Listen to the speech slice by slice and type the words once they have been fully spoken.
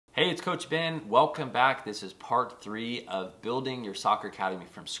Hey, it's Coach Ben. Welcome back. This is part 3 of building your soccer academy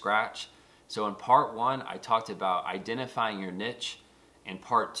from scratch. So in part 1, I talked about identifying your niche. In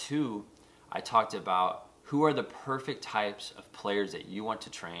part 2, I talked about who are the perfect types of players that you want to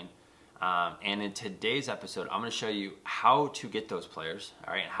train. And in today's episode, I'm going to show you how to get those players,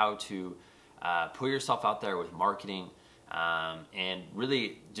 all right, how to put yourself out there with marketing and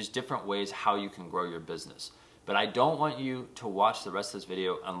really just different ways how you can grow your business. But I don't want you to watch the rest of this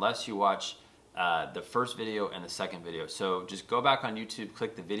video unless you watch the first video and the second video. So just go back on YouTube,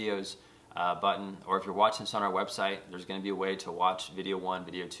 click the videos button, or if you're watching this on our website, there's going to be a way to watch video 1,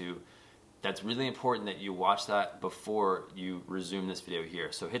 video 2. That's really important that you watch that before you resume this video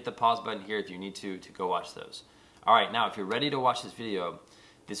here. So hit the pause button here if you need to go watch those. All right, now if you're ready to watch this video,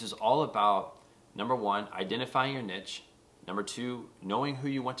 this is all about, number 1, identifying your niche, number 2, knowing who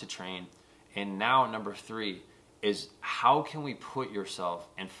you want to train, and now number 3, is how can we put yourself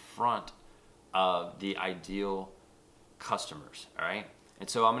in front of the ideal customers, all right? And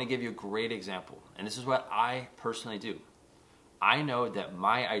so I'm gonna give you a great example, and this is what I personally do. I know that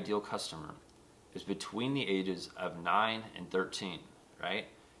my ideal customer is between the ages of 9 and 13, right?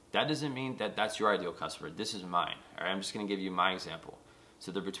 That doesn't mean that that's your ideal customer. This is mine, all right? I'm just gonna give you my example.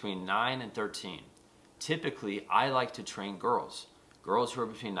 So they're between 9 and 13. Typically, I like to train girls who are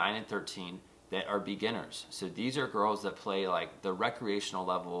between 9 and 13 that are beginners. So these are girls that play like the recreational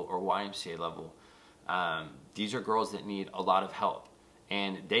level or YMCA level. These are girls that need a lot of help.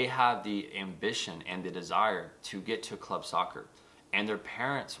 And they have the ambition and the desire to get to club soccer. And their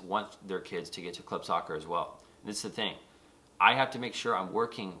parents want their kids to get to club soccer as well. And this is the thing. I have to make sure I'm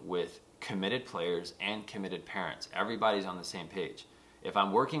working with committed players and committed parents. Everybody's on the same page. If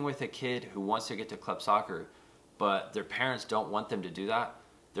I'm working with a kid who wants to get to club soccer, but their parents don't want them to do that,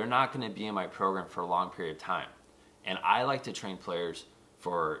 they're not going to be in my program for a long period of time. And I like to train players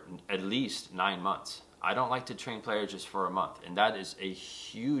for at least 9 months. I don't like to train players just for a month. And that is a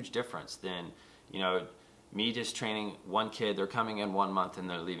huge difference than, you know, me just training one kid, they're coming in 1 month and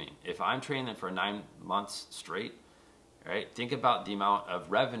they're leaving. If I'm training them for 9 months straight, right, think about the amount of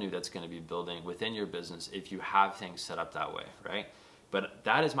revenue that's going to be building within your business if you have things set up that way, right? But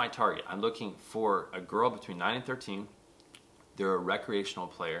that is my target. I'm looking for a girl between 9 and 13. They're a recreational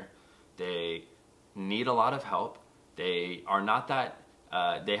player. They need a lot of help. They are not that,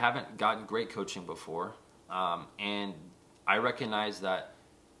 they haven't gotten great coaching before. And I recognize that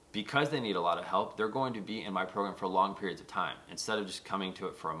because they need a lot of help, they're going to be in my program for long periods of time instead of just coming to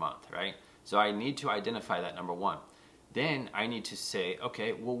it for a month, right? So I need to identify that, number 1. Then I need to say,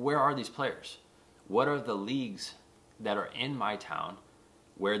 okay, well, where are these players? What are the leagues that are in my town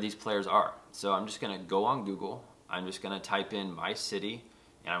where these players are? So I'm just gonna go on Google. I'm just going to type in my city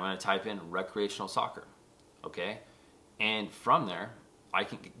and I'm going to type in recreational soccer, okay? And from there, I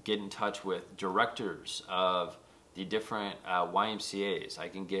can get in touch with directors of the different YMCAs. I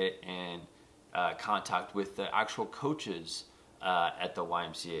can get in contact with the actual coaches at the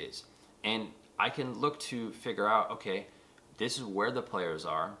YMCAs. And I can look to figure out, okay, this is where the players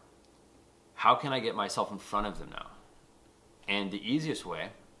are. How can I get myself in front of them now? And the easiest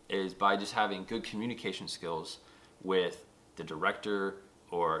way is by just having good communication skills with the director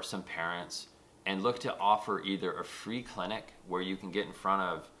or some parents, and look to offer either a free clinic where you can get in front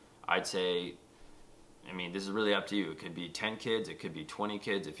of, I'd say, I mean, this is really up to you. It could be 10 kids, it could be 20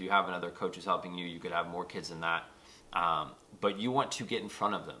 kids. If you have another coach who's helping you, you could have more kids than that. But you want to get in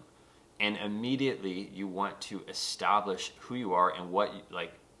front of them. And immediately you want to establish who you are and what,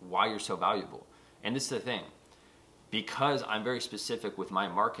 like, why you're so valuable. And this is the thing. Because I'm very specific with my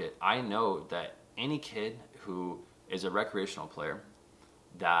market, I know that any kid who is a recreational player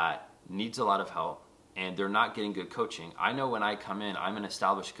that needs a lot of help and they're not getting good coaching, I know when I come in, I'm an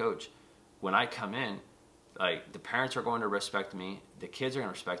established coach. When I come in, like, the parents are going to respect me, the kids are going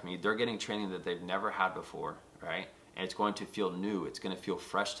to respect me, they're getting training that they've never had before, right? And it's going to feel new, it's going to feel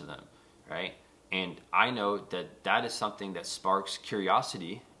fresh to them, right? And I know that that is something that sparks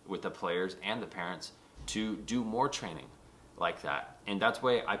curiosity with the players and the parents to do more training like that. And that's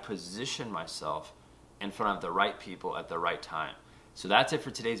why I position myself in front of the right people at the right time. So that's it for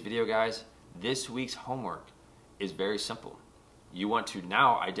today's video, guys. This week's homework is very simple. You want to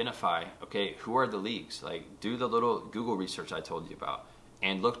now identify, okay, who are the leagues? Like, do the little Google research I told you about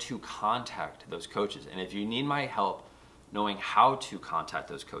and look to contact those coaches. And if you need my help knowing how to contact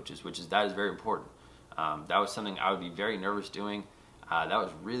those coaches, that is very important. That was something I would be very nervous doing. That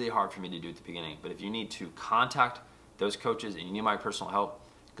was really hard for me to do at the beginning. But if you need to contact those coaches and you need my personal help,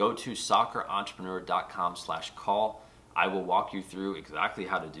 go to soccerentrepreneur.com/call. I will walk you through exactly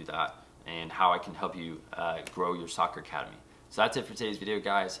how to do that and how I can help you grow your soccer academy. So that's it for today's video,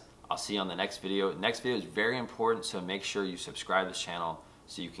 guys. I'll see you on the next video. Next video is very important, so make sure you subscribe to this channel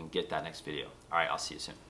so you can get that next video. All right, I'll see you soon.